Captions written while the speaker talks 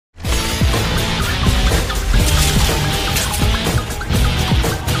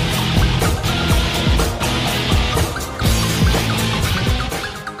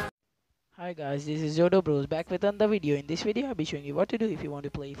Hi guys, this is Dodo Bros back with another video. In this video, I'll be showing you what to do if you want to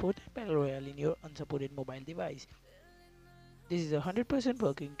play Fortnite Battle Royale in your unsupported mobile device. This is a 100%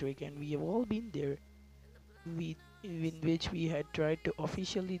 working trick and we have all been there, in which we had tried to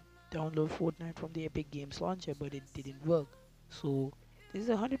officially download Fortnite from the Epic Games launcher but it didn't work. So this is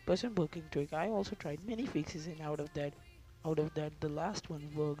a 100% working trick. I also tried many fixes and out of that the last one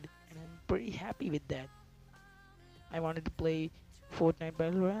worked and I'm pretty happy with that. I wanted to play Fortnite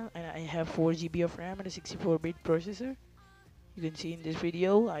Battle Royale and I have 4 GB of RAM and a 64-bit processor. You can see in this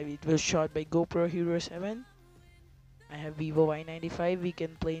video, it was shot by GoPro Hero 7. I have Vivo Y95. We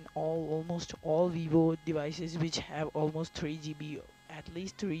can play in almost all Vivo devices which have almost 3 GB, at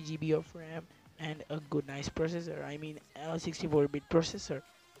least 3 GB of RAM and a good nice processor. I mean a 64-bit processor.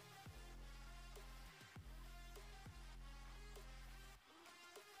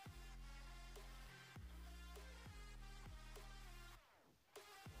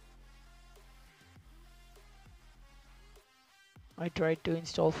 I tried to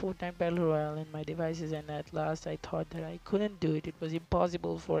install Fortnite Battle Royale in my devices and at last I thought that I couldn't do it. It was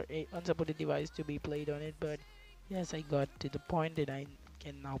impossible for a unsupported device to be played on it, but yes, I got to the point that I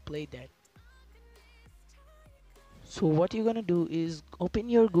can now play that. So what you're gonna do is open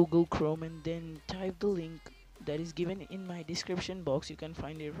your Google Chrome and then type the link that is given in my description box. You can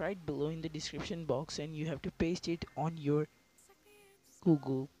find it right below in the description box and you have to paste it on your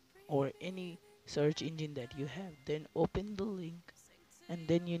Google or any search engine that you have. Then open the link and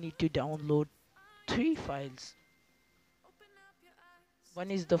then you need to download 3 files. One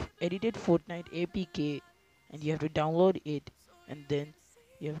is the edited Fortnite APK and you have to download it, and then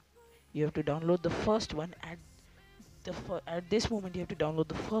you have you have to download the first one at this moment. You have to download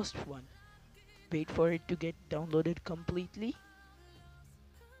the first one. Wait for it to get downloaded completely.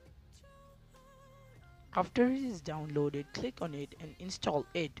 After it is downloaded, click on it and install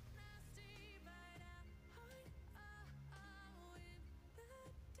it.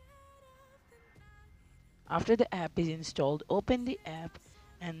 After the app is installed, open the app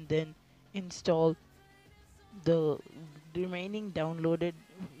and then install the remaining downloaded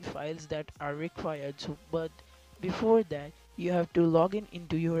files that are required. So but before that you have to log in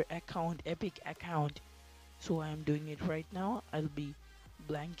into your account, Epic account. So I am doing it right now. I'll be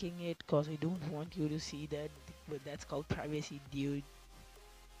blanking it because I don't want you to see that, but that's called privacy, dude.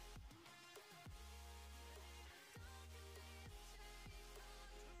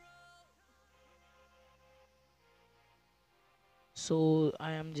 So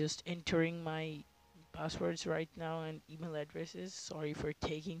I am just entering my passwords right now and email addresses. Sorry for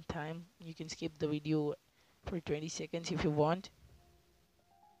taking time. You can skip the video for 20 seconds if you want.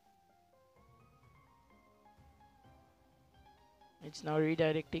 It's now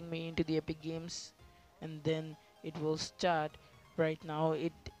redirecting me into the Epic Games and then it will start. Right now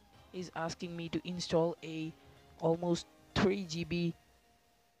it is asking me to install a almost 3 GB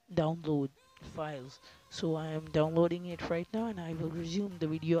download files. So I am downloading it right now and I will resume the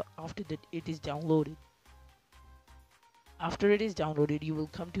video after that it is downloaded. After it is downloaded, you will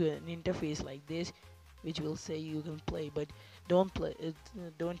come to an interface like this which will say you can play, but don't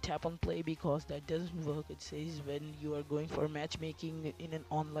tap on play because that doesn't work. It says when you are going for matchmaking in an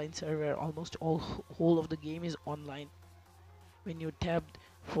online server, almost whole of the game is online. When you tap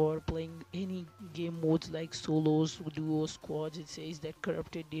for playing any game modes like solos, duos, squads, it says that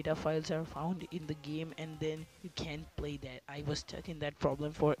corrupted data files are found in the game and then you can't play that. I was stuck in that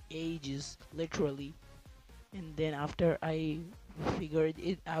problem for ages, literally. And then after I figured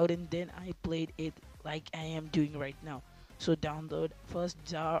it out and then I played it like I am doing right now. So download first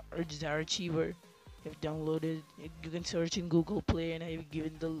jar Archiver. I've downloaded it. You can search in Google Play and I've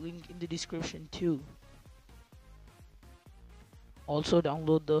given the link in the description too. Also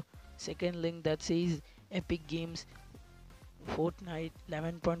download the second link that says Epic Games Fortnite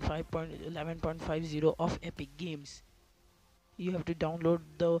 11.5.11.50 of Epic Games. You have to download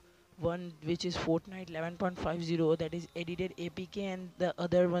the one which is Fortnite 11.50 that is edited APK, and the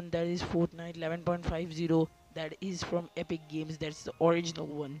other one that is Fortnite 11.50 that is from Epic Games. That's the original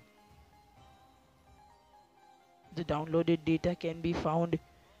one. The downloaded data can be found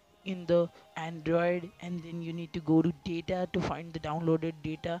in the Android, and then you need to go to data to find the downloaded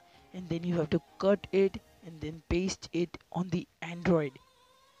data, and then you have to cut it and then paste it on the Android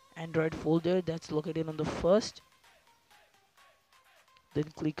folder that's located on the first. Then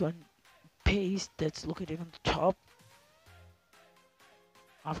click on paste, that's located on the top.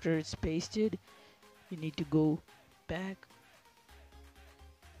 After it's pasted, you need to go back.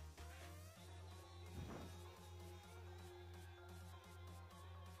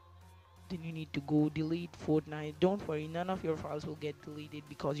 then you need to go delete Fortnite. Don't worry, none of your files will get deleted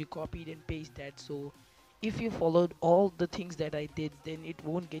because you copied and pasted that. So if you followed all the things that I did, then it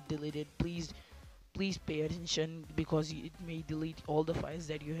won't get deleted. Please pay attention because it may delete all the files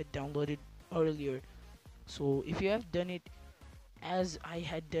that you had downloaded earlier. So if you have done it as I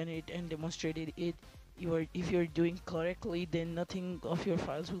had done it and demonstrated it, if you're doing correctly, then nothing of your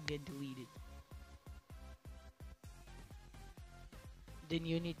files will get deleted. Then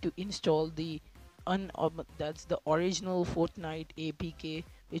you need to install the that's the original Fortnite APK,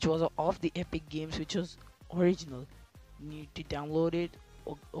 which was of the Epic Games, which was original. You need to download it.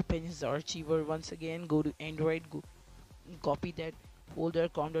 Open the archiver once again. Go to Android. Go copy that folder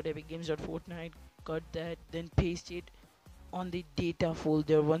com.epicgames.fortnite. Cut that, then paste it on the data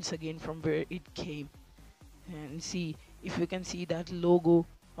folder once again from where it came. And see, if you can see that logo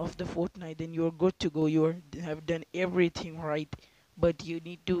of the Fortnite, then you're good to go. Have done everything right. But you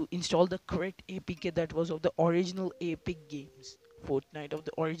need to install the correct APK that was of the original Epic Games. Fortnite of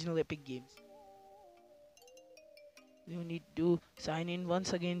the original Epic Games. You need to sign in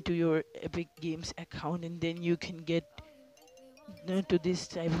once again to your Epic Games account, and then you can get to this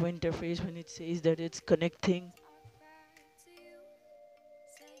type of interface when it says that it's connecting.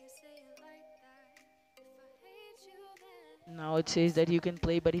 Now it says that you can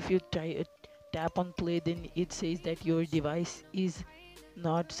play, but if you tap on play, then it says that your device is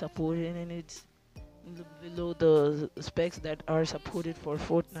not supported and it's below the specs that are supported for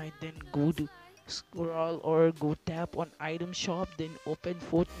Fortnite. Then go to scroll or go tap on item shop, then open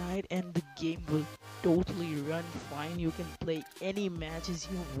Fortnite, and the game will totally run fine. You can play any matches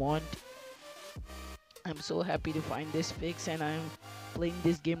you want. I'm so happy to find this fix, and I'm playing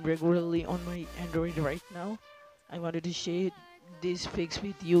this game regularly on my Android right now. I wanted to share this fix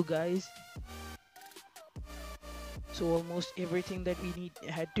with you guys. So almost everything that we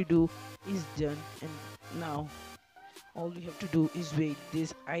had to do is done, and now all we have to do is wait.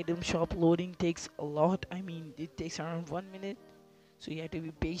 This item shop loading takes a lot. I mean, it takes around 1 minute, so you have to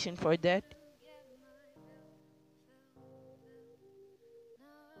be patient for that.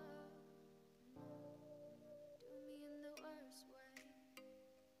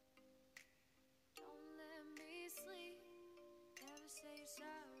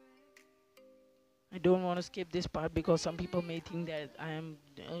 I don't want to skip this part because some people may think that I am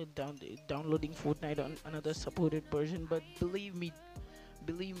downloading Fortnite on another supported version, but believe me,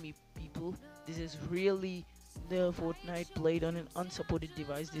 people, this is really the Fortnite played on an unsupported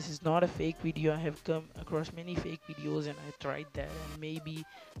device. This is not a fake video. I have come across many fake videos and I tried that, and maybe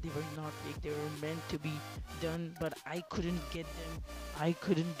they were not fake. They were meant to be done, but I couldn't get them. I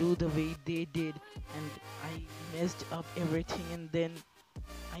couldn't do the way they did, and I messed up everything, and then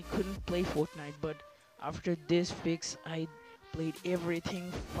I couldn't play Fortnite. But after this fix, I played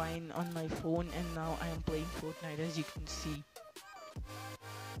everything fine on my phone, and now I am playing Fortnite, as you can see.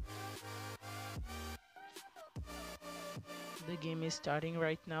 The game is starting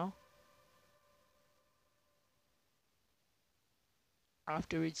right now.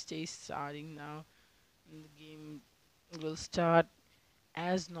 After it stays starting now, the game will start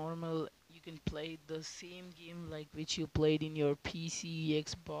as normal. You can play the same game like which you played in your PC,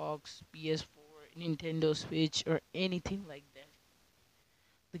 Xbox, PS4, Nintendo Switch, or anything like that.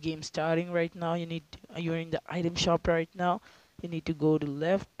 The game starting right now. You're in the item shop right now. You need to go to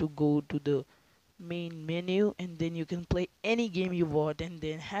left to go to the main menu, and then you can play any game you want, and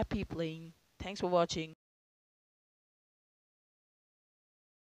then happy playing. Thanks for watching.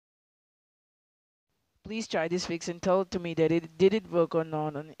 Please try this fix and tell to me that it did it work or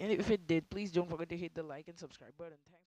not, and if it did, please don't forget to hit the like and subscribe button. Thanks.